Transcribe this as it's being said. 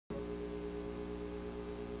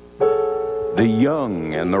the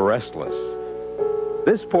young and the restless.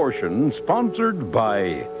 This portion sponsored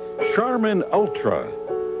by Charmin Ultra.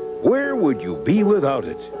 Where would you be without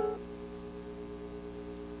it?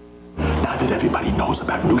 Now that everybody knows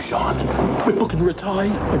about new Sean, we're looking to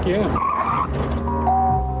retire again.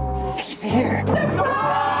 He's here.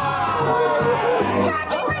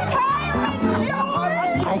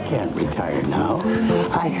 I can't retire now.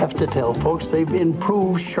 I have to tell folks they've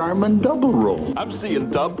improved Charmin Double Roll. I'm seeing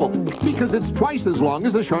double. Because it's twice as long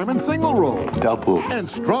as the Charmin Single Roll. Double. And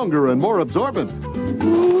stronger and more absorbent.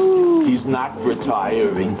 He's not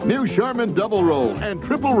retiring. New Charmin Double Roll and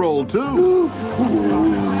Triple Roll, too.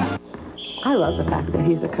 I love the fact that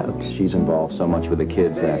he's a coach. She's involved so much with the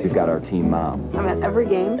kids that we've got our team mom. I'm at every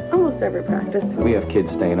game, almost every practice. We have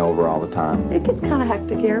kids staying over all the time. It gets kind of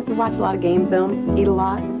hectic here. We watch a lot of game film, eat a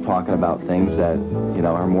lot. Talking about things that, you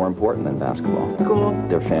know, are more important than basketball. School.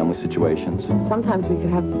 Their family situations. Sometimes we could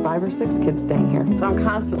have 5 or 6 kids staying here. So I'm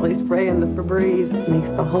constantly spraying the Febreze. It makes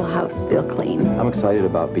the whole house feel clean. I'm excited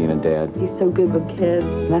about being a dad. He's so good with kids.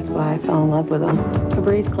 That's why I fell in love with him.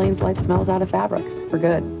 Febreze cleans light smells out of fabrics for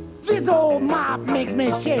good. This old mop makes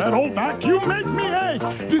me shake. That old vacuum makes me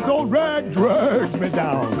ache. This old rag drags me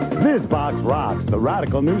down. This box rocks. The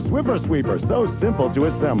radical new Swiffer sweeper. So simple to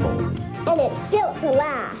assemble. And it's built to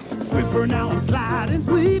last. Swiffer now I'm sliding,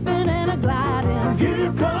 Sweeping and a gliding.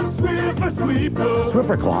 Here comes Swiffer sweeper.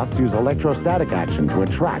 Swiffer cloths use electrostatic action to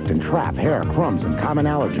attract and trap hair, crumbs, and common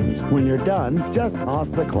allergens. When you're done, just toss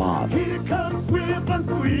the cloth. Here comes Swiffer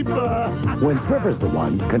sweeper. When Swiffer's the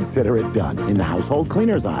one, consider it done in the household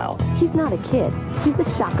cleaners aisle. He's not a kid. He's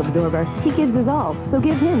a shock absorber. He gives us all, so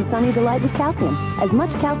give him Sunny Delight with calcium. As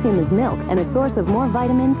much calcium as milk and a source of more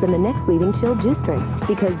vitamins than the next leading chilled juice drinks.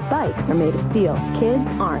 Because bikes are made of steel. Kids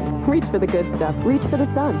aren't. Reach for the good stuff. Reach for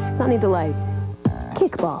the sun. Sunny Delight.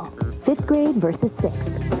 Kickball. 5th grade versus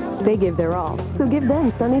 6th. They give their all, so give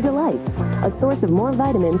them Sunny Delight. A source of more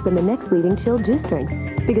vitamins than the next leading chilled juice drinks.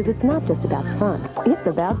 Because it's not just about fun. It's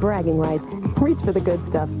about bragging rights. Reach for the good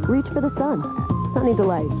stuff. Reach for the sun. Sunny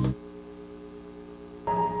Delight.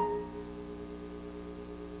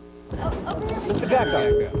 Mr.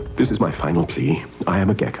 Gecko. This is my final plea. I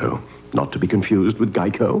am a gecko, not to be confused with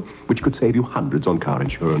GEICO, which could save you hundreds on car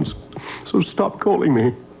insurance. So stop calling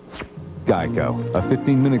me. GEICO. A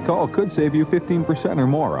 15-minute call could save you 15% or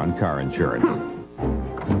more on car insurance.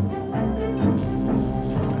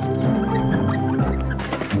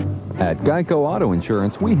 At GEICO Auto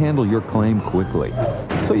Insurance, we handle your claim quickly,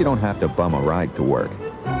 so you don't have to bum a ride to work.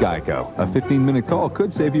 GEICO. A 15-minute call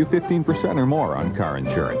could save you 15% or more on car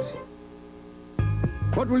insurance.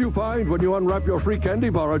 What will you find when you unwrap your free candy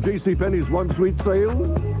bar at JCPenney's One Sweet sale?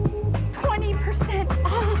 20%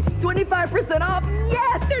 off. 25% off.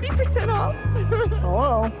 Yes, 30% off.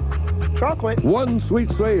 Hello? Chocolate. One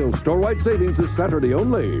Sweet sale. Store-wide savings this Saturday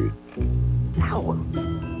only. Ow.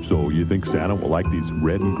 So you think Santa will like these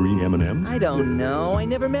red and green M&Ms? I don't know. I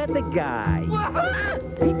never met the guy.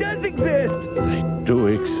 He does exist. They do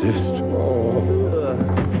exist.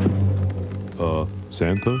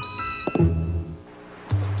 Santa?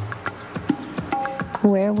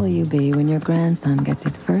 Where will you be when your grandson gets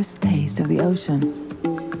his first taste of the ocean?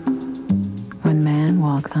 When man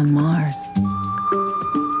walks on Mars?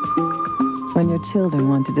 When your children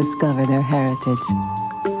want to discover their heritage?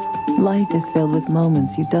 Life is filled with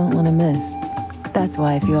moments you don't want to miss. That's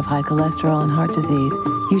why if you have high cholesterol and heart disease,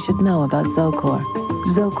 you should know about Zocor.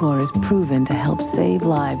 Zocor is proven to help save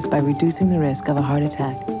lives by reducing the risk of a heart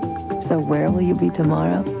attack. So where will you be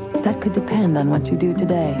tomorrow? That could depend on what you do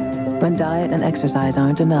today. When diet and exercise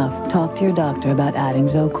aren't enough, talk to your doctor about adding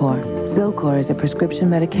Zocor. Zocor is a prescription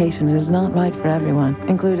medication and is not right for everyone,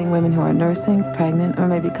 including women who are nursing, pregnant, or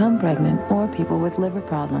may become pregnant, or people with liver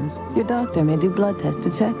problems. Your doctor may do blood tests to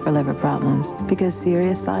check for liver problems, because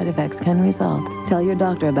serious side effects can result. Tell your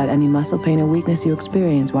doctor about any muscle pain or weakness you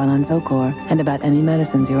experience while on Zocor, and about any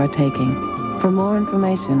medicines you are taking. For more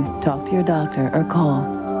information, talk to your doctor or call.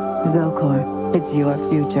 Zocor. It's your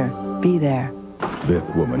future. Be there. This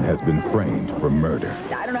woman has been framed for murder.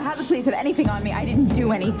 I don't know how the police have anything on me. I didn't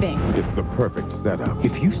do anything. It's the perfect setup.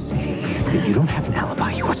 If you say that you don't have an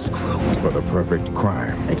alibi, you are screwed. For the perfect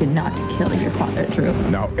crime. I did not kill your father, Drew.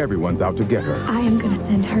 Now everyone's out to get her. I am going to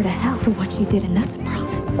send her to hell for what she did, and that's a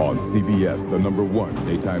promise. On CBS, the #1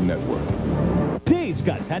 daytime network. Dave's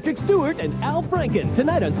got Patrick Stewart and Al Franken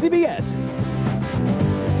tonight on CBS.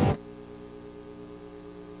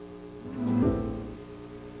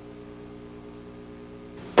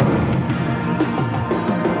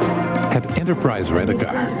 At Enterprise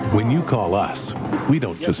Rent-A-Car, when you call us, we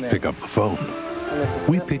don't just pick up the phone.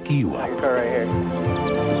 We pick you up.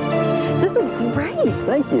 This is great.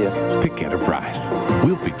 Thank you. Pick Enterprise.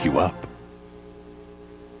 We'll pick you up.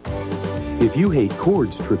 If you hate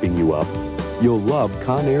cords tripping you up, you'll love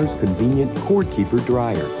Conair's convenient Cord Keeper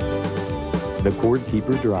Dryer. The Cord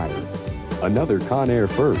Keeper Dryer. Another Conair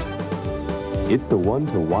first. It's the one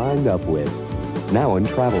to wind up with. Now in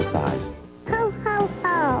travel size. Ho, ho,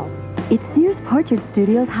 ho. It's Sears Portrait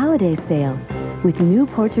Studio's holiday sale with new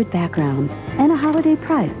portrait backgrounds and a holiday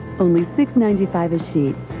price, only $6.95 a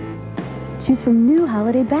sheet. Choose from new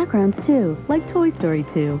holiday backgrounds too, like Toy Story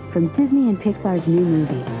 2 from Disney and Pixar's new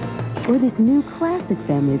movie. Or this new classic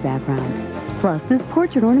family background. Plus, this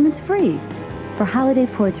portrait ornament's free. For holiday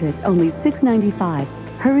portraits, only $6.95.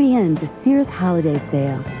 Hurry in to Sears Holiday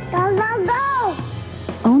Sale. Go, go, go!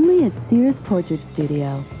 Only at Sears Portrait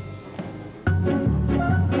Studio.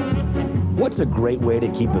 What's a great way to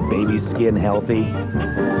keep a baby's skin healthy?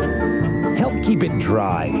 Help keep it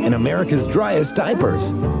dry in America's driest diapers.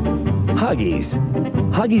 Huggies.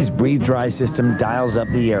 Huggies Breathe Dry system dials up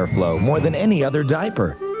the airflow more than any other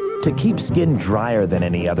diaper to keep skin drier than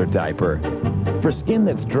any other diaper. For skin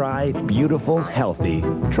that's dry, beautiful, healthy,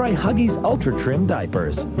 try Huggies Ultra Trim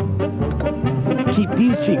diapers. Keep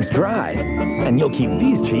these cheeks dry, and you'll keep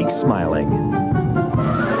these cheeks smiling.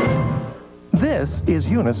 This is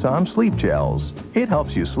Unisom Sleep Gels. It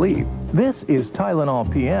helps you sleep. This is Tylenol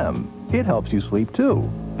PM. It helps you sleep too.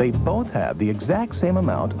 They both have the exact same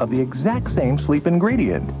amount of the exact same sleep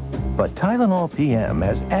ingredient. But Tylenol PM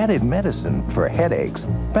has added medicine for headaches,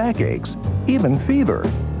 backaches, even fever.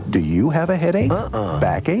 Do you have a headache,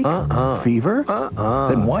 backache, fever?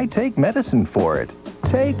 Then why take medicine for it?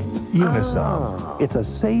 Take Unisom. It's a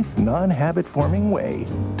safe, non-habit-forming way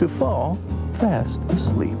to fall fast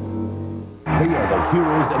asleep. They are the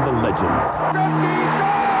heroes and the legends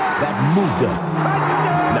that moved us.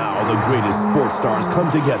 Now the greatest sports stars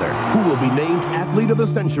come together. Who will be named Athlete of the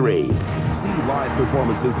Century? See live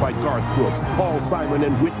performances by Garth Brooks, Paul Simon,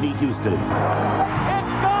 and Whitney Houston.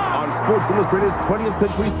 On Sports Illustrated's 20th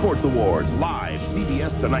Century Sports Awards, live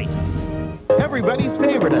CBS tonight. Everybody's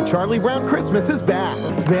favorite, A Charlie Brown Christmas is back.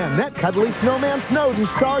 Then that cuddly snowman Snowden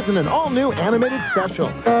stars in an all-new animated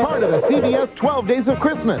special. Part of the CBS 12 Days of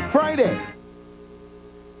Christmas, Friday.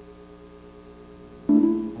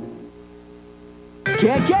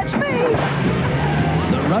 Can't catch me!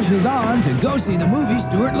 The rush is on to go see the movie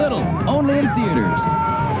Stuart Little, only in theaters.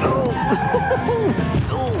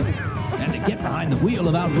 And to get behind the wheel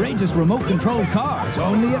of outrageous remote-controlled cars,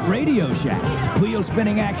 only at RadioShack.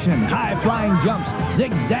 Wheel-spinning action, high-flying jumps,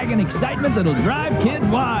 zigzagging excitement that'll drive kids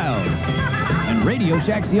wild. And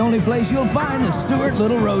RadioShack's the only place you'll find the Stuart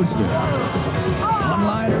Little Roadster.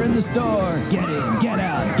 Online or in the store, get in, get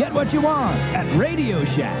out, get what you want at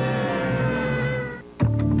RadioShack.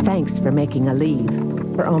 Thanks for making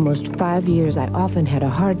Aleve. For almost 5 years, I often had a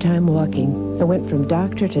hard time walking. I went from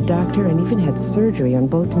doctor to doctor and even had surgery on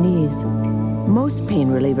both knees. Most pain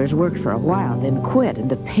relievers worked for a while, then quit, and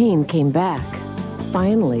the pain came back.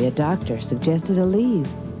 Finally, a doctor suggested Aleve.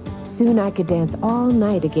 Soon I could dance all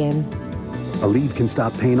night again. Aleve can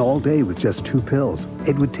stop pain all day with just 2 pills.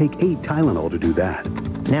 It would take 8 Tylenol to do that.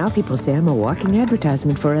 Now people say I'm a walking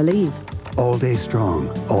advertisement for Aleve. All day strong,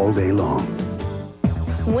 all day long.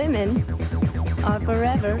 Women are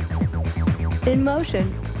forever in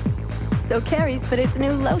motion. So Keri's put its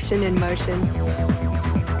new lotion in motion.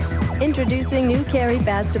 Introducing new Keri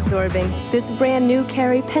Fast Absorbing. This brand new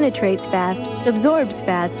Keri penetrates fast, absorbs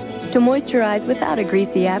fast, to moisturize without a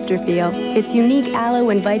greasy afterfeel. Its unique aloe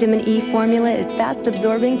and vitamin E formula is fast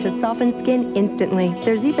absorbing to soften skin instantly.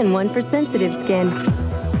 There's even one for sensitive skin.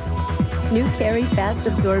 New Keri Fast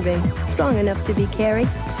Absorbing. Strong enough to be Keri,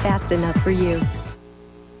 fast enough for you.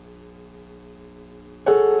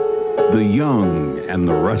 The young and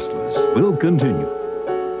the restless will continue.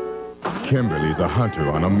 Kimberly's a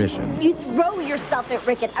hunter on a mission. You throw yourself at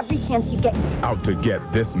Rick at every chance you get. Out to get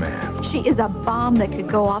this man. She is a bomb that could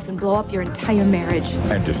go off and blow up your entire marriage.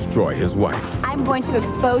 And destroy his wife. I'm going to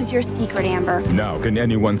expose your secret, Amber. Now, can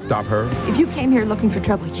anyone stop her? If you came here looking for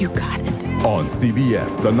trouble, you got it. On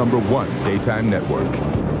CBS, the #1 daytime network.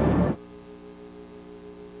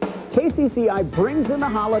 KCCI brings in the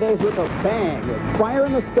holidays with a bang with Fire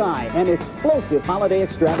in the Sky, an explosive holiday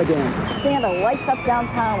extravaganza. Santa lights up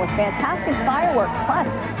downtown with fantastic fireworks, plus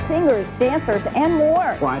singers, dancers, and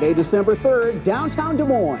more. Friday, December 3rd, downtown Des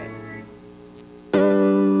Moines.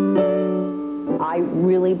 I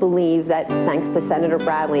really believe that thanks to Senator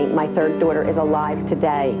Bradley, my third daughter is alive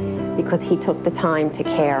today because he took the time to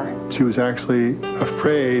care. She was actually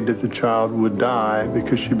afraid that the child would die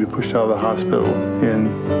because she'd be pushed out of the hospital in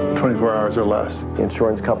 24 hours or less. The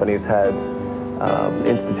insurance companies had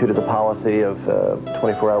instituted the policy of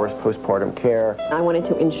 24 hours postpartum care. I wanted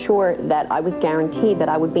to ensure that I was guaranteed that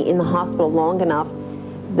I would be in the hospital long enough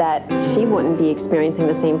that she wouldn't be experiencing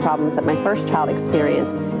the same problems that my first child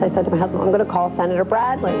experienced. So I said to my husband, I'm going to call Senator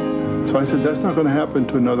Bradley. So I said, that's not going to happen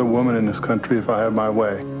to another woman in this country if I have my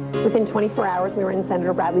way. Within 24 hours, we were in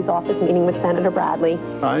Senator Bradley's office meeting with Senator Bradley.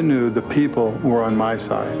 I knew the people were on my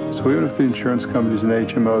side. So even if the insurance companies and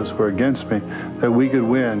HMOs were against me, that we could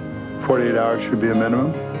win. 48 hours should be a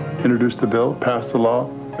minimum. Introduced a bill, passed the law,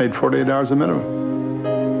 made 48 hours a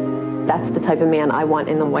minimum. That's the type of man I want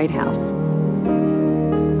in the White House.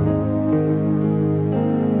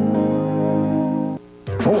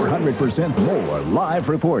 .400% more live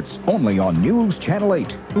reports only on News Channel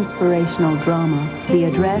 8. Inspirational drama. The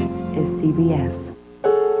address is CBS.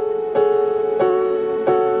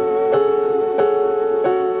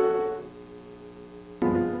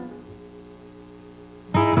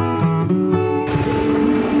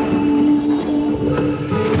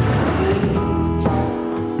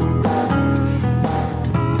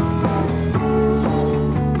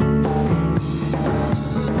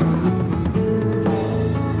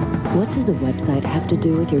 To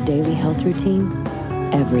do with your daily health routine?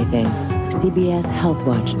 Everything. CBS Health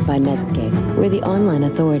Watch by Netscape. We're the online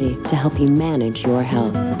authority to help you manage your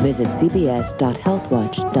health. Visit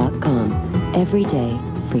cbs.healthwatch.com every day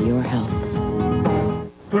for your health.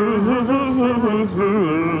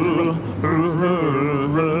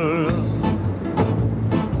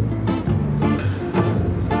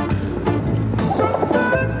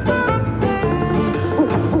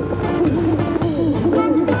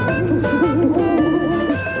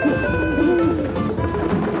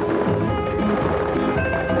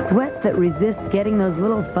 That resists getting those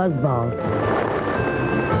little fuzz balls.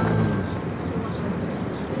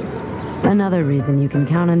 Another reason you can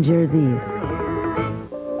count on Jerseys.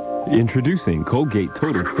 Introducing Colgate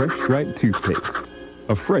Total Fresh Stripe Toothpaste.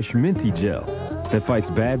 A fresh minty gel that fights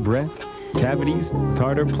bad breath, cavities,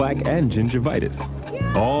 tartar, plaque, and gingivitis.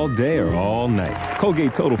 All day or all night.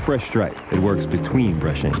 Colgate Total Fresh Stripe. It works between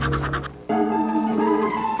brushings.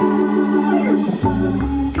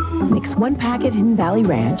 Mix 1 packet Hidden Valley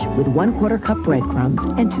Ranch with 1/4 cup breadcrumbs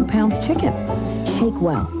and 2 pounds chicken. Shake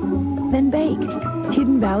well, then bake.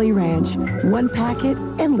 Hidden Valley Ranch, 1 packet,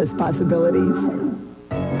 endless possibilities.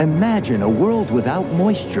 Imagine a world without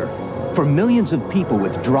moisture. For millions of people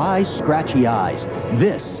with dry, scratchy eyes,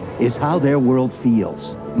 this is how their world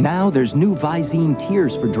feels. Now there's new Visine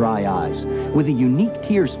Tears for dry eyes, with a unique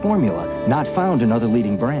tears formula not found in other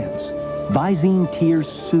leading brands. Visine Tears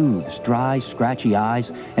soothes dry, scratchy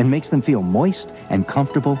eyes and makes them feel moist and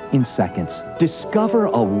comfortable in seconds. Discover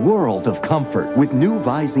a world of comfort with new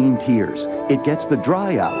Visine Tears. It gets the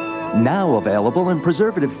dry out. Now available in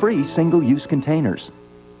preservative-free single-use containers.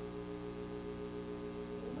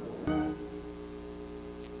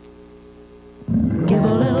 Give a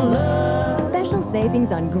little love. Special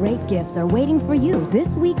savings on great gifts are waiting for you this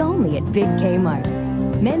week only at Big Kmart.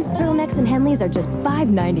 Men's turtlenecks and Henleys are just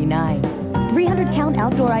 $5.99. 300-count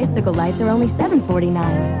outdoor icicle lights are only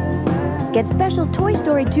 $7.49. Get special Toy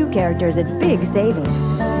Story 2 characters at big savings.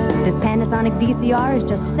 This Panasonic VCR is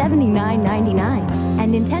just $79.99.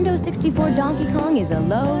 And Nintendo 64 Donkey Kong is a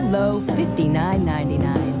low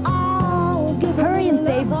 $59.99. Hurry and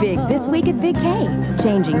save big this week at Big K.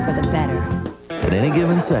 Changing for the better. At any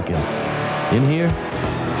given second, in here,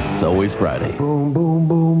 it's always Friday. Boom, boom,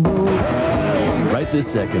 boom, boom. Right this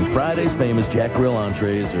second, Friday's famous Jack Grill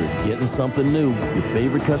entrees are getting something new. Your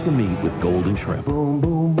favorite cuts of meat with golden shrimp. Boom,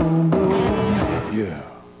 boom, boom, boom. Yeah.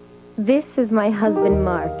 This is my husband,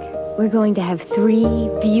 Mark. We're going to have 3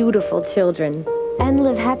 beautiful children and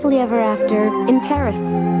live happily ever after in Paris.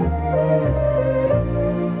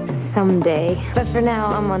 Someday. But for now,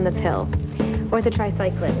 I'm on the pill.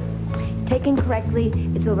 Orthotricycline. Taken correctly,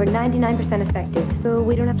 it's over 99% effective, so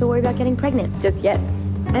we don't have to worry about getting pregnant just yet.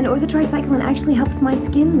 And orthotricycline actually helps my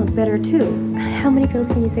skin look better, too. How many pills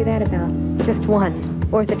can you say that about? Just 1.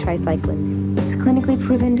 Orthotricycline. It's clinically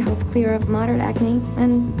proven to help clear up moderate acne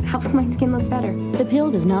and helps my skin look better. The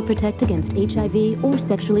pill does not protect against HIV or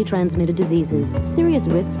sexually transmitted diseases. Serious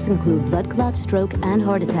risks include blood clots, stroke, and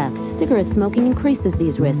heart attack. Cigarette smoking increases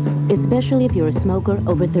these risks, especially if you're a smoker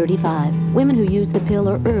over 35. Women who use the pill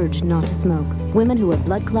are urged not to smoke. Women who have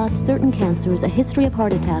blood clots, certain cancers, a history of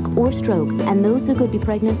heart attack or stroke, and those who could be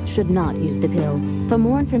pregnant should not use the pill. For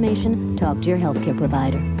more information, talk to your healthcare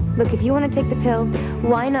provider. Look, if you want to take the pill,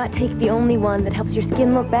 why not take the only one that helps your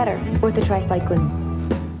skin look better? Orthotricycline.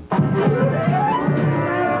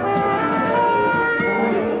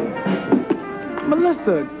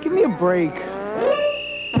 Melissa, give me a break.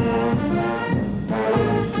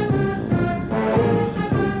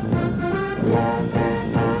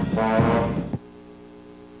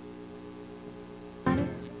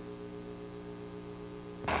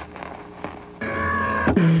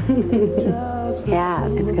 Yeah,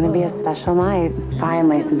 it's going to be a special night.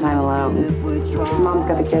 Finally, some time alone. Mom's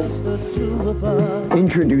got the kids.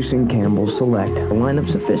 Introducing Campbell's Select, a line of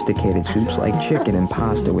sophisticated soups like chicken and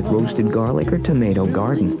pasta with roasted garlic or tomato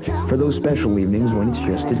garden. For those special evenings when it's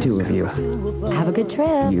just the two of you. Have a good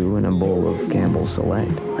trip. You and a bowl of Campbell's Select.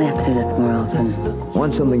 We have to do this more often.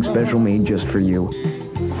 Want something special made just for you?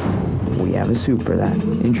 We have a soup for that.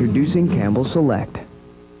 Introducing Campbell's Select.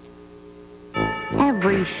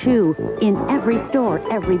 Every shoe, in every store,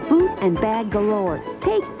 every boot and bag galore.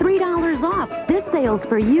 Take $3 off. This sale's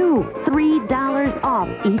for you. $3 off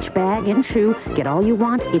each bag and shoe. Get all you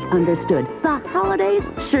want, it's understood. The holidays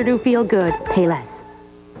sure do feel good. Pay less.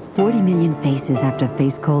 40 million faces have to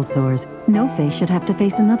face cold sores. No face should have to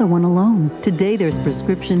face another one alone. Today there's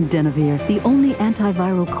prescription Denavir, the only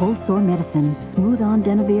antiviral cold sore medicine. Smooth on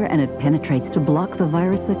Denavir and it penetrates to block the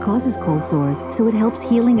virus that causes cold sores. So it helps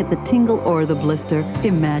healing at the tingle or the blister.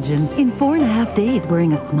 Imagine, in 4.5 days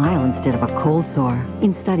wearing a smile instead of a cold sore.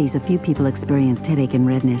 In studies, a few people experienced headache and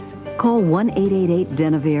redness. Call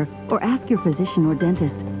 1-888-DENAVIR or ask your physician or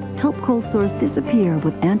dentist. Help cold sores disappear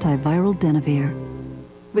with antiviral Denavir.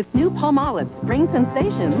 With new Palmolive Spring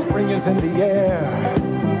Sensations. Spring is in the air.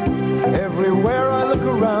 Everywhere I look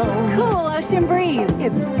around. Cool ocean breeze.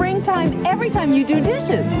 It's springtime every time you do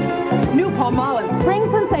dishes. New Palmolive Spring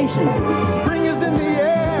Sensations. Spring is in the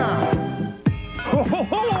air. Ho, ho,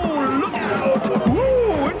 ho! Look out!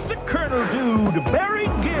 Ooh, it's the Colonel Dude,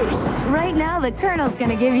 Buried Gifts. Right now, the Colonel's going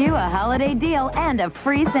to give you a holiday deal and a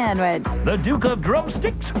free sandwich. The Duke of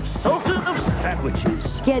Drumsticks, Sultan of Sandwiches.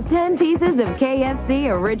 Get 10 pieces of KFC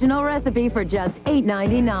original recipe for just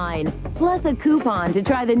 $8.99. Plus a coupon to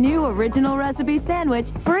try the new original recipe sandwich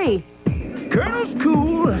free. Colonel's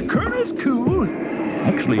cool. Colonel's cool.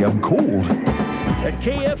 Actually, I'm cold. At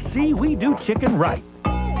KFC, we do chicken right.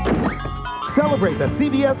 Celebrate the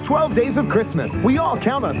CBS 12 Days of Christmas. We all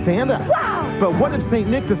count on Santa. Wow! But what if St.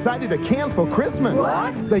 Nick decided to cancel Christmas?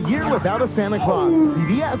 What? The year without a Santa Claus.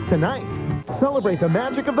 CBS tonight. Celebrate the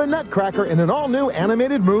magic of the Nutcracker in an all-new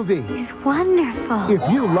animated movie. It's wonderful. If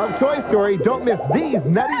you love Toy Story, don't miss these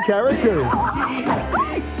nutty characters.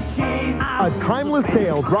 A timeless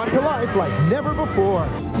tale brought to life like never before.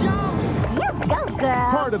 You go,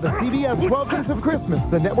 girl. Part of the CBS 12 Days of Christmas,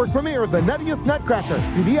 the network premiere of The Nuttiest Nutcracker,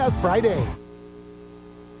 CBS Friday.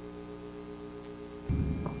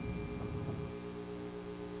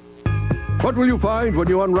 What will you find when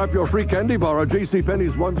you unwrap your free candy bar at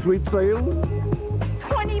JCPenney's One Sweet sale?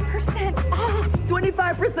 20% off.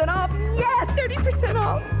 25% off. Yes, 30%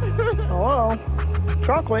 off. Hello.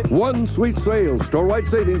 Chocolate. One Sweet sale. Store-wide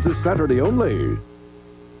savings this Saturday only.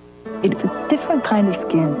 It's a different kind of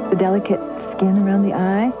skin. The delicate skin around the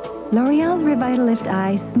eye. L'Oreal's Revitalift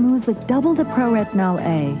Eye smooths with double the Pro-Retinol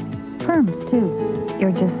A. Firms, too.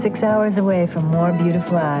 You're just 6 hours away from more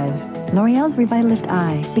beautiful eyes. L'Oreal's Revitalift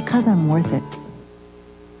Eye, because I'm worth it.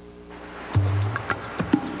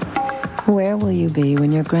 Where will you be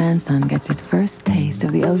when your grandson gets his first taste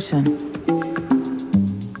of the ocean?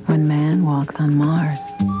 When man walks on Mars?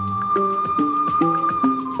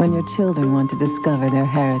 When your children want to discover their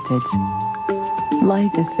heritage?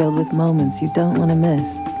 Life is filled with moments you don't want to miss.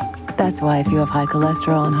 That's why if you have high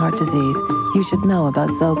cholesterol and heart disease, you should know about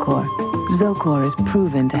Zocor. Zocor is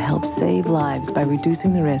proven to help save lives by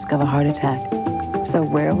reducing the risk of a heart attack. So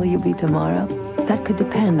where will you be tomorrow? That could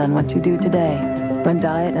depend on what you do today. When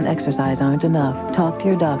diet and exercise aren't enough, talk to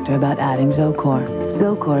your doctor about adding Zocor.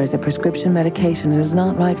 Zocor is a prescription medication that is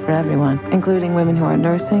not right for everyone, including women who are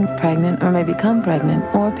nursing, pregnant, or may become pregnant,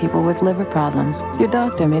 or people with liver problems. Your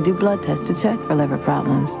doctor may do blood tests to check for liver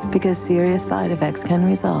problems, because serious side effects can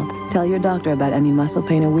result. Tell your doctor about any muscle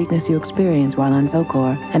pain or weakness you experience while on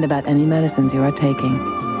Zocor, and about any medicines you are taking.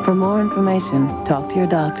 For more information, talk to your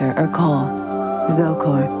doctor or call.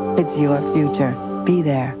 Zocor, it's your future. Be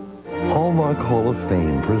there. Hallmark Hall of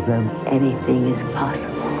Fame presents Anything is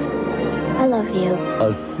possible. I love you.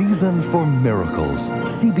 A Season for Miracles.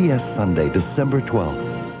 CBS Sunday, December 12th.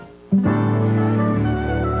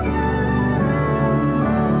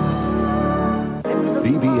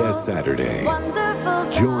 CBS Saturday.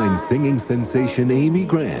 Join singing sensation Amy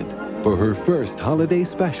Grant for her first holiday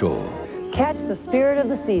special. Catch the spirit of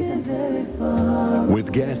the season.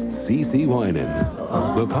 With guests CeCe Winans,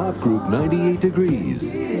 the pop group 98 Degrees,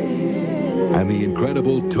 and the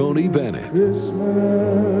incredible Tony Bennett. It's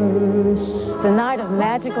a night of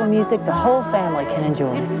magical music the whole family can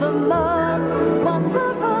enjoy.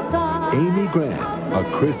 Amy Grant, A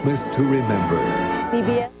Christmas to Remember.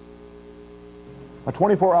 CBS. A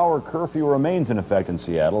 24-hour curfew remains in effect in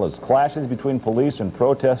Seattle as clashes between police and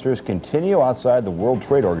protesters continue outside the World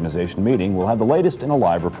Trade Organization meeting. We'll have the latest in a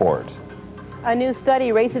live report. A new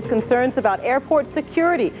study raises concerns about airport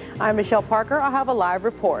security. I'm Michelle Parker. I'll have a live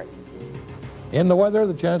report. In the weather,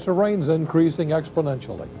 the chance of rain's increasing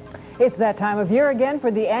exponentially. It's that time of year again for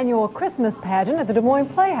the annual Christmas pageant at the Des Moines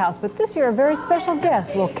Playhouse, but this year a very special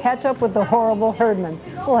guest will catch up with the horrible herdmans.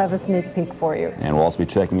 We'll have a sneak peek for you. And we'll also be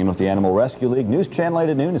checking in with the Animal Rescue League. News Channel 8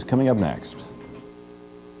 at noon is coming up next.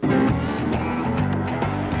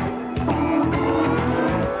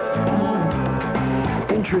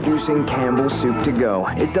 Introducing Campbell's Soup to Go.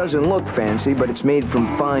 It doesn't look fancy, but it's made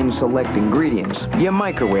from fine select ingredients. You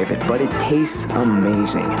microwave it, but it tastes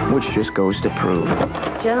amazing, which just goes to prove.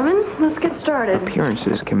 Gentlemen, let's get started.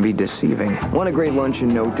 Appearances can be deceiving. Want a great lunch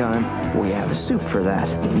in no time? We have a soup for that.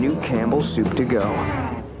 New Campbell's Soup to Go.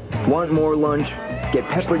 Want more lunch? Get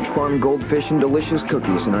Pepperidge Farm Goldfish and delicious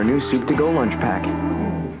cookies in our new Soup to Go lunch pack.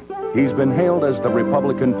 He's been hailed as the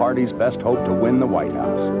Republican Party's best hope to win the White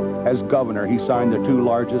House. As governor, he signed the 2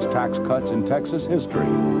 largest tax cuts in Texas history.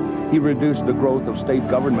 He reduced the growth of state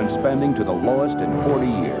government spending to the lowest in 40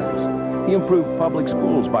 years. He improved public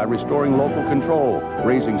schools by restoring local control,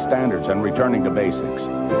 raising standards, and returning to basics.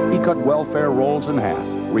 He cut welfare rolls in half,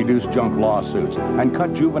 reduced junk lawsuits, and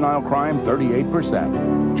cut juvenile crime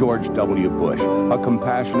 38%. George W. Bush, a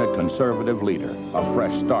compassionate conservative leader, a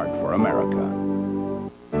fresh start for America.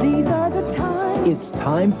 These are the times. It's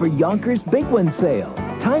time for Yonkers Big One Sale.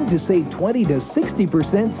 Time to save 20 to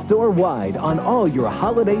 60% store-wide on all your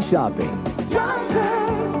holiday shopping.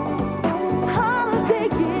 Yonkers, holiday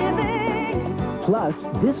giving. Plus,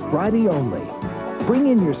 this Friday only, bring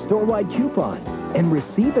in your store-wide coupon and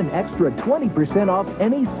receive an extra 20% off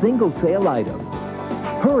any single sale item.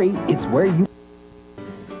 Hurry, it's where you...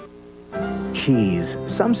 Cheese.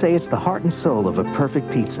 Some say it's the heart and soul of a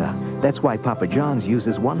perfect pizza. That's why Papa John's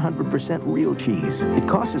uses 100% real cheese. It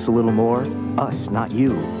costs us a little more, us, not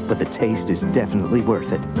you, but the taste is definitely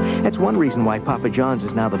worth it. That's one reason why Papa John's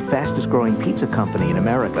is now the fastest growing pizza company in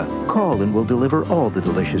America. Call and we'll deliver all the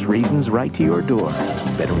delicious reasons right to your door.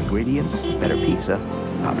 Better ingredients, better pizza,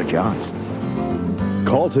 Papa John's.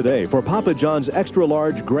 Call today for Papa John's Extra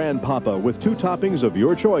Large Grand Papa with 2 toppings of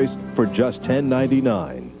your choice for just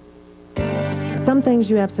 $10.99. Some things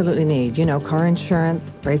you absolutely need, you know, car insurance,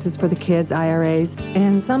 braces for the kids, IRAs,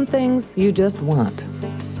 and some things you just want.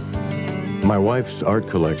 My wife's art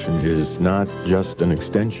collection is not just an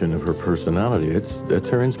extension of her personality. That's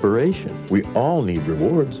her inspiration. We all need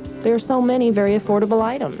rewards. There are so many very affordable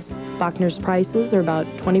items. Bachner's prices are about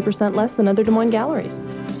 20% less than other Des Moines galleries.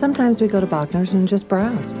 Sometimes we go to Bachner's and just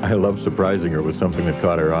browse. I love surprising her with something that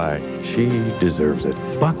caught her eye. She deserves it.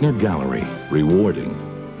 Bachner Gallery. Rewarding.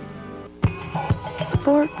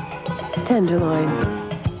 Fork, tenderloin.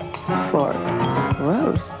 Fork,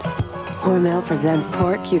 roast. Hormel presents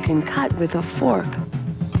pork you can cut with a fork.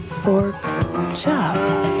 Fork, chop.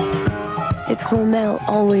 It's Hormel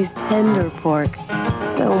Always Tender pork.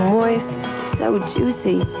 So moist, so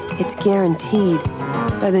juicy, it's guaranteed.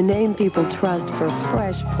 By the name people trust for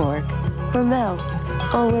fresh pork. Hormel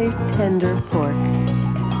Always Tender pork.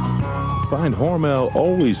 Find Hormel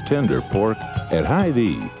Always Tender pork at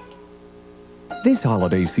Hy-Vee. This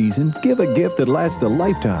holiday season, give a gift that lasts a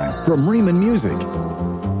lifetime from Riemann Music.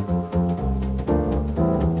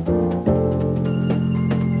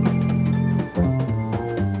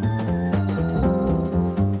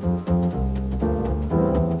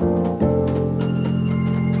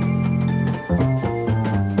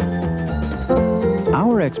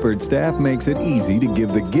 Our expert staff makes it easy to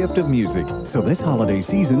give the gift of music. So this holiday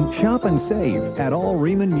season, shop and save at all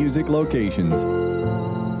Riemann Music locations.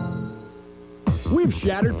 We've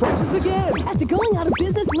shattered prices again at the going out of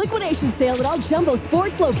business liquidation sale at all Jumbo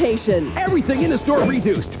Sports locations. Everything in the store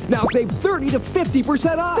reduced. Now save 30 to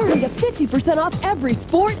 50% off. 30 to 50% off every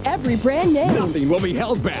sport, every brand name. Nothing will be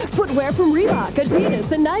held back. Footwear from Reebok,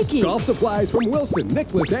 Adidas, and Nike. Golf supplies from Wilson,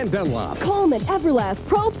 Nicholas, and Dunlop. Coleman, Everlast,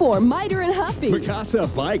 Proform, Miter, and Huffy.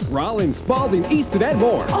 Mikasa, Bike, Rollins, Spalding, Easton, and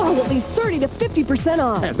more. All at least 30 to 50%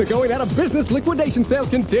 off. As the going out of business liquidation sale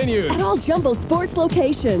continues. At all Jumbo Sports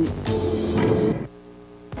locations.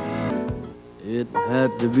 It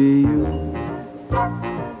had to be you.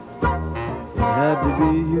 It had to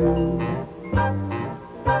be you.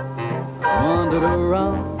 Wandered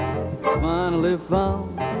around, finally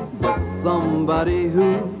found just somebody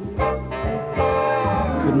who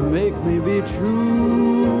could make me be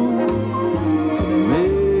true,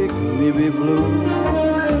 make me be blue,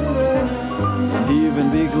 and even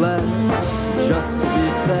be glad, just to be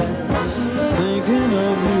sad, thinking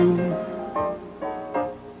of you.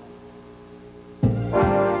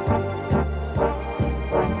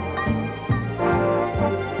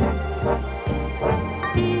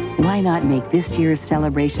 why not make this year's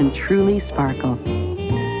celebration truly sparkle?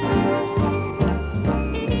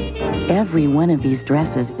 Every one of these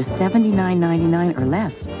dresses is $79.99 or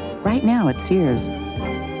less right now at Sears.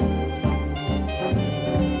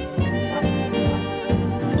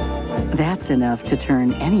 That's enough to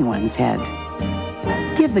turn anyone's head.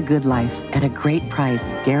 Give the good life at a great price,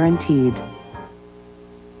 guaranteed.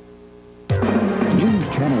 News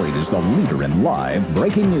Channel 8 is the leader in live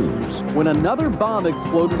breaking news. When another bomb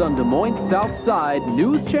exploded on Des Moines' South Side,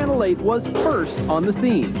 News Channel 8 was first on the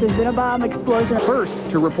scene. There's been a bomb explosion. First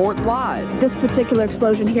to report live. This particular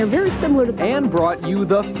explosion here, very similar to... And brought you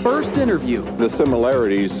the first interview. The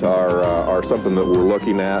similarities are something that we're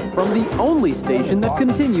looking at. From the only station that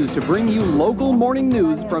continues to bring you local morning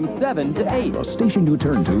news from 7 to 8. The station to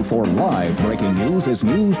turn to for live breaking news is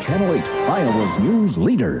News Channel 8, Iowa's news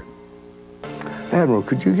leader. Admiral,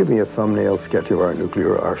 could you give me a thumbnail sketch of our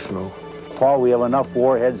nuclear arsenal? Paul, we have enough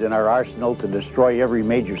warheads in our arsenal to destroy every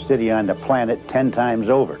major city on the planet 10 times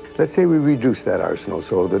over. Let's say we reduce that arsenal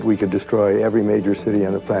so that we could destroy every major city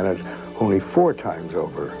on the planet only 4 times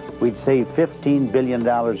over. We'd save $15 billion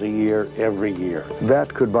a year every year.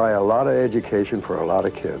 That could buy a lot of education for a lot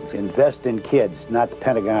of kids. Invest in kids, not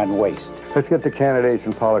Pentagon waste. Let's get the candidates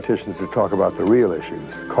and politicians to talk about the real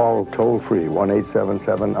issues. Call toll-free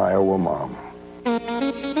 1-877-IOWA-MOM.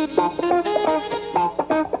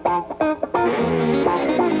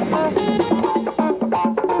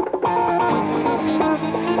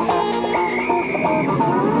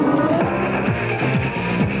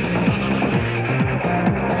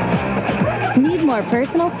 Need more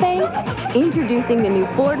personal space? Introducing the new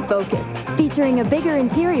Ford Focus, featuring a bigger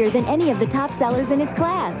interior than any of the top sellers in its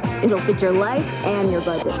class. It'll fit your life and your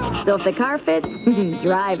budget. So if the car fits,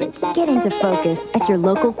 drive it. Get into Focus at your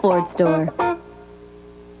local Ford store.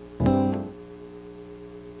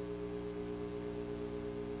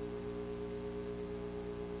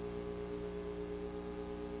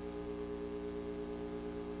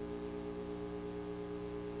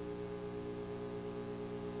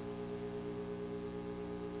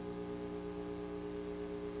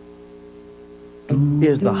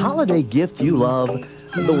 Is the holiday gift you love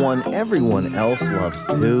the one everyone else loves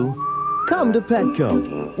too? Come to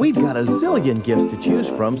Petco. We've got a zillion gifts to choose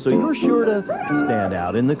from, so you're sure to stand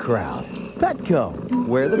out in the crowd. Petco,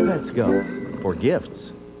 where the pets go for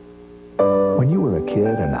gifts. When you were a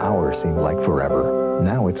kid, an hour seemed like forever.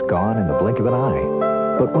 Now it's gone in the blink of an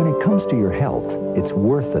eye. But when it comes to your health, it's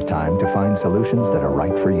worth the time to find solutions that are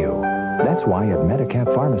right for you. That's why at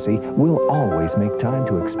Medicap Pharmacy, we'll always make time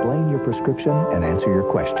to explain your prescription and answer your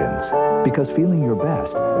questions. Because feeling your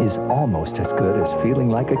best is almost as good as feeling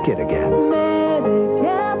like a kid again.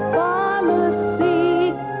 Medicap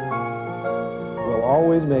Pharmacy. We'll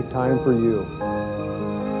always make time for you.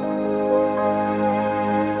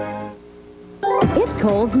 It's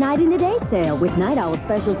Kohl's Night in the Day sale with Night Owl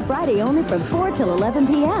specials Friday only from 4 till 11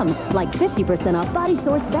 p.m. Like 50% off Body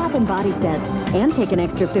Source bath and body sets. And take an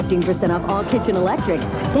extra 15% off all kitchen electrics.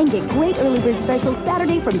 Then get great early bird specials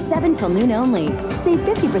Saturday from 7 till noon only. Save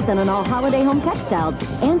 50% on all holiday home textiles.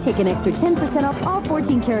 And take an extra 10% off all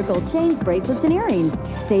 14-karat gold chains, bracelets, and earrings.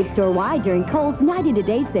 Save store-wide during Kohl's Night in the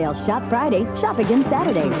Day sale. Shop Friday, shop again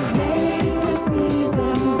Saturday.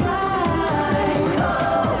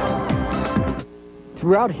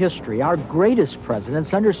 Throughout history, our greatest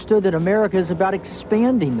presidents understood that America is about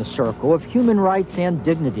expanding the circle of human rights and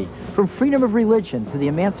dignity, from freedom of religion to the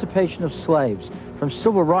emancipation of slaves, from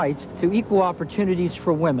civil rights to equal opportunities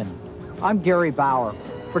for women. I'm Gary Bauer.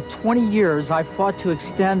 For 20 years, I've fought to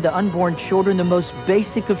extend to unborn children the most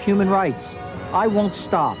basic of human rights. I won't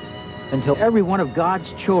stop until every one of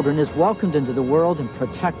God's children is welcomed into the world and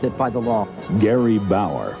protected by the law. Gary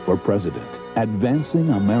Bauer for president, advancing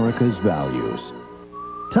America's values.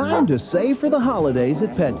 Time to save for the holidays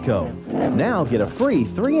at Petco. Now get a free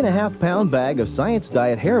 3.5-pound bag of Science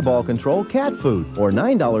Diet Hairball Control cat food or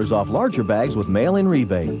 $9 off larger bags with mail-in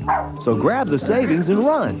rebate. So grab the savings and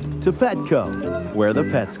run to Petco, where the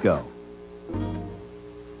pets go.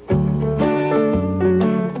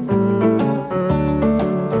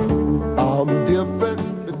 I'm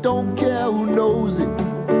different, but don't care who knows it.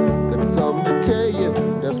 Got something to tell you,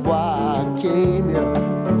 that's why I came here.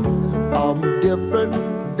 I'm different.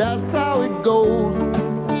 That's how it goes.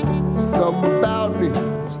 Something about me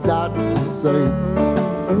is not the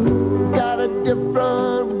same. Got a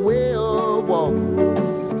different way of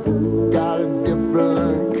walking. Got a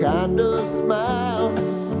different kind of smile.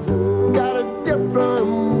 Got a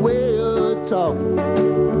different way of talking.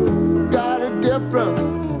 Got a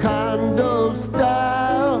different kind of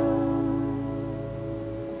style.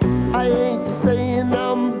 I ain't saying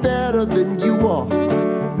I'm better than you are.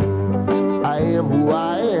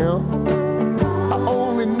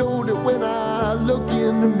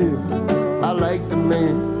 me.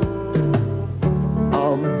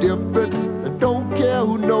 I'm different, I don't care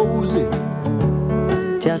who knows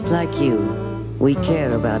it. Just like you, we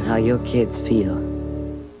care about how your kids feel.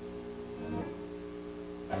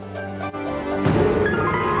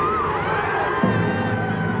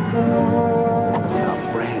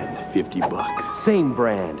 Top brand, 50 bucks. Same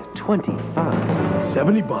brand, 25.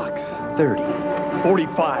 70 bucks. 30.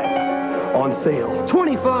 45. On sale,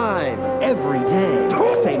 25. Every day.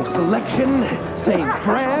 Same selection, same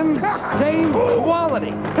brands, same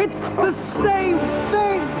quality. It's the same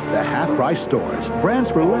thing. The half-price stores. Brands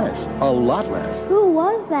for less. A lot less. Who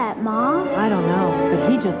was that, Mom? I don't know, but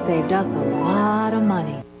he just saved us a lot of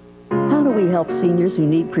money. How do we help seniors who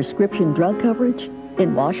need prescription drug coverage?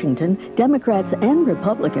 In Washington, Democrats and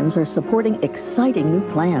Republicans are supporting exciting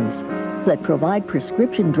new plans that provide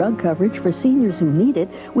prescription drug coverage for seniors who need it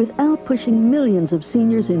without pushing millions of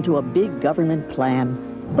seniors into a big government plan.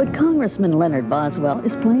 But Congressman Leonard Boswell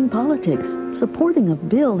is playing politics, supporting a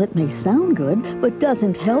bill that may sound good, but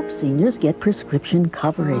doesn't help seniors get prescription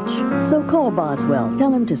coverage. So call Boswell,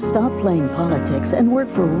 tell him to stop playing politics and work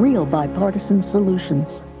for real bipartisan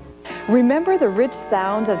solutions. Remember the rich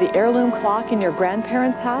sounds of the heirloom clock in your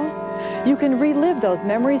grandparents' house? You can relive those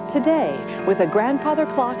memories today with a grandfather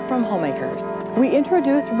clock from Homemakers. We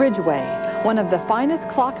introduce Ridgeway, one of the finest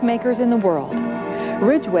clock makers in the world.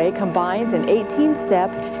 Ridgeway combines an 18-step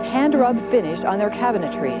hand-rub finish on their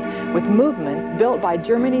cabinetry with movements built by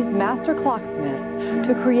Germany's master clocksmiths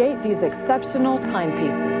to create these exceptional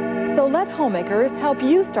timepieces. So let Homemakers help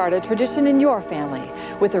you start a tradition in your family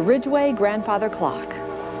with a Ridgeway grandfather clock.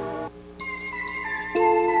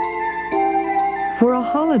 For a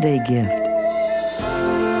holiday gift,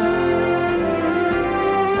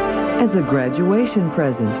 as a graduation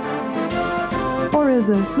present, or as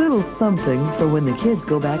a little something for when the kids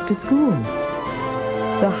go back to school.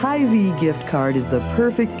 The Hy-Vee gift card is the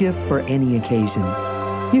perfect gift for any occasion.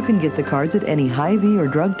 You can get the cards at any Hy-Vee or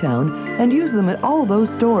drug town and use them at all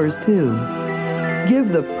those stores too. Give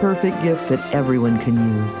the perfect gift that everyone can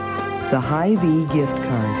use. The Hy-Vee gift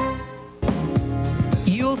card.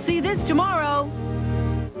 You'll see this tomorrow.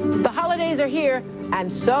 The holidays are here,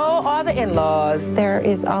 and so are the in-laws. There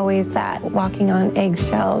is always that walking on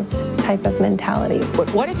eggshells type of mentality.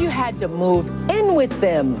 But what if you had to move in with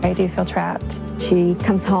them? I do feel trapped. She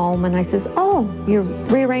comes home and I says, oh, you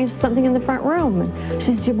rearranged something in the front room. And she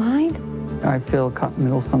says, do you mind? I feel caught in the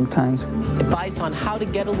middle sometimes. Advice on how to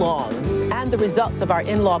get along and the results of our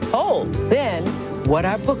in-law poll. Then, what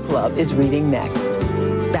our book club is reading next.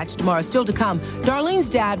 That's tomorrow. Still to come, Darlene's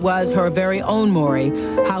dad was her very own Maury,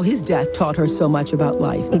 how his death taught her so much about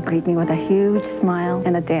life. He'd greet me with a huge smile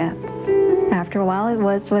and a dance. After a while, it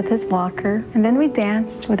was with his walker, and then we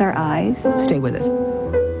danced with our eyes. Stay with us.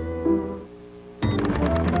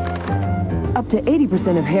 Up to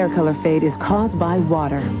 80% of hair color fade is caused by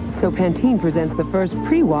water. So Pantene presents the first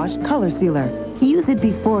pre-washed color sealer. Use it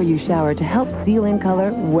before you shower to help seal in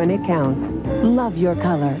color when it counts. Love your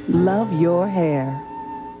color. Love your hair.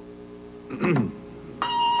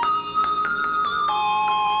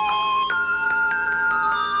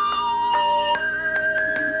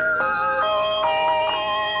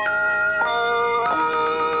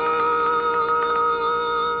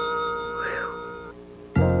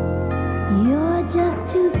 You're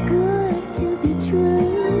just too good to be true.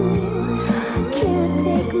 Can't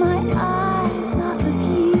take my eyes off of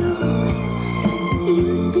you.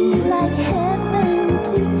 You'd be like heaven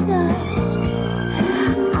to touch.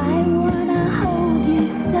 I wanna hold you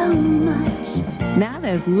so much. Now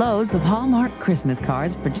there's loads of Hallmark Christmas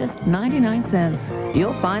cards for just 99 cents.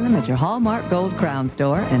 You'll find them at your Hallmark Gold Crown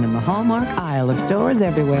store and in the Hallmark aisle of stores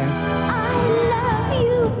everywhere.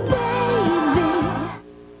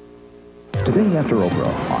 Today after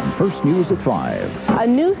Oprah on First News at 5. A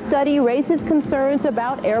new study raises concerns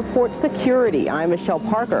about airport security. I'm Michelle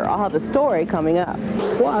Parker. I'll have the story coming up.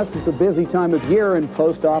 Plus, it's a busy time of year and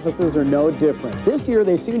post offices are no different. This year,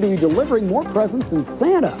 they seem to be delivering more presents than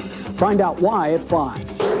Santa. Find out why at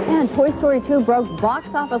 5. And Toy Story 2 broke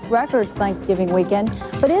box office records Thanksgiving weekend.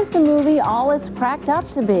 But is the movie all it's cracked up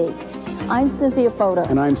to be? I'm Cynthia Fota.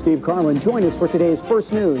 And I'm Steve Carlin. Join us for today's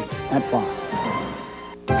First News at 5.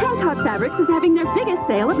 Hancock Fabrics is having their biggest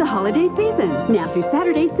sale of the holiday season. Now through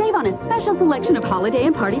Saturday, save on a special selection of holiday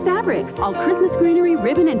and party fabrics. All Christmas greenery,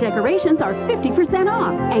 ribbon, and decorations are 50%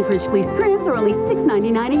 off. Anchorage fleece prints are only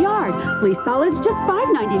 $6.99 a yard. Fleece solids just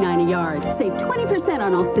 $5.99 a yard. Save 20%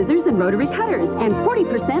 on all scissors and rotary cutters and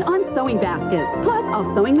 40% on sewing baskets. Plus,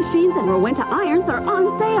 all sewing machines and Rowenta irons are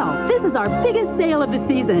on sale. This is our biggest sale of the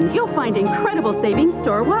season. You'll find incredible savings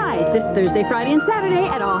store-wide this Thursday, Friday, and Saturday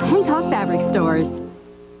at all Hancock Fabric stores.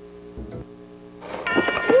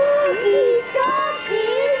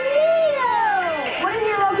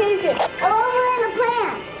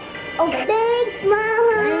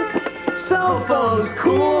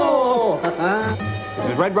 cool!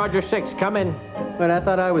 This is Red Roger 6. Come in. But I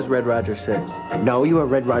thought I was Red Roger 6. No, you are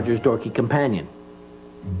Red Roger's dorky companion.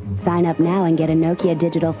 Sign up now and get a Nokia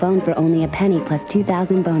digital phone for only a penny plus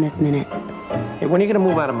 2,000 bonus minutes. Hey, when are you going to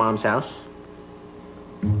move out of Mom's house?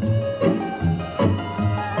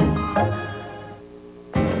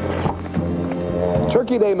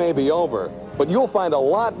 Turkey Day may be over, but you'll find a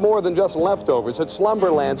lot more than just leftovers at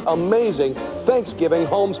Slumberland's amazing Thanksgiving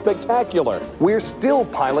Home Spectacular. We're still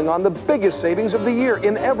piling on the biggest savings of the year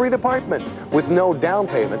in every department, with no down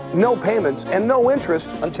payment, no payments, and no interest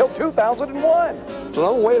until 2001. So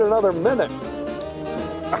don't wait another minute.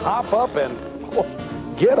 Hop up and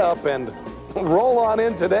get up and roll on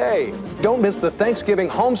in today. Don't miss the Thanksgiving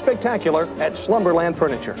Home Spectacular at Slumberland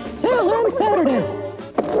Furniture. Sale on Saturday.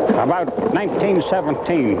 About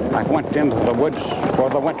 1917, I went into the woods for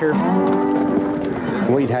the winter.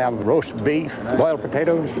 We'd have roast beef, boiled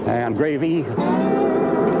potatoes, and gravy.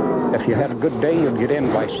 If you had a good day, you'd get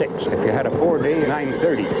in by 6. If you had a poor day,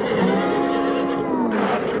 9:30.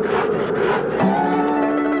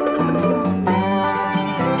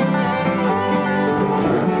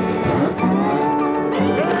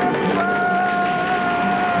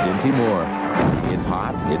 Dinty Moore. It's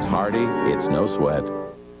hot, it's hearty, it's no sweat.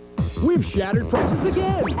 We've shattered prices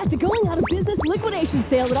again! At the going out of business liquidation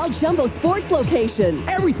sale at all Jumbo Sports locations.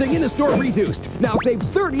 Everything in the store reduced. Now save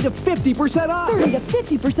 30 to 50% off. 30 to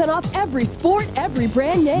 50% off every sport, every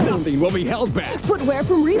brand name. Nothing will be held back. Footwear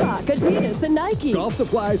from Reebok, Adidas, and Nike. Golf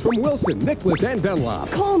supplies from Wilson, Nicholas, and Dunlop.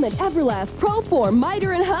 Coleman, Everlast, Proform,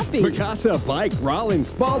 Mitre, and Huffy. Mikasa, Bike, Rollins,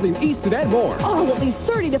 Spalding, Easton, and more. All at least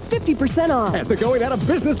 30 to 50% off. As the going out of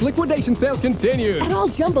business liquidation sales continues. At all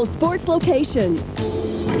Jumbo Sports locations.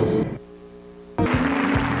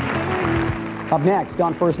 Up next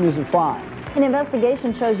on First News at 5. An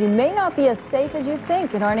investigation shows you may not be as safe as you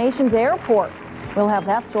think in our nation's airports. We'll have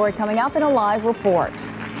that story coming up in a live report.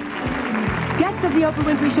 Guests of the Oprah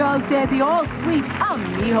Winfrey Show stay at the all-suite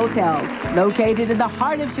Omni Hotel, located in the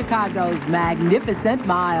heart of Chicago's Magnificent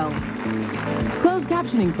Mile. Closed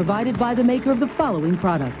captioning provided by the maker of the following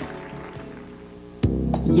product.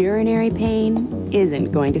 Urinary pain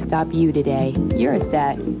isn't going to stop you today.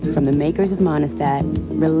 Uristat, from the makers of Monistat,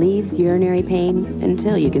 relieves urinary pain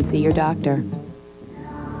until you can see your doctor.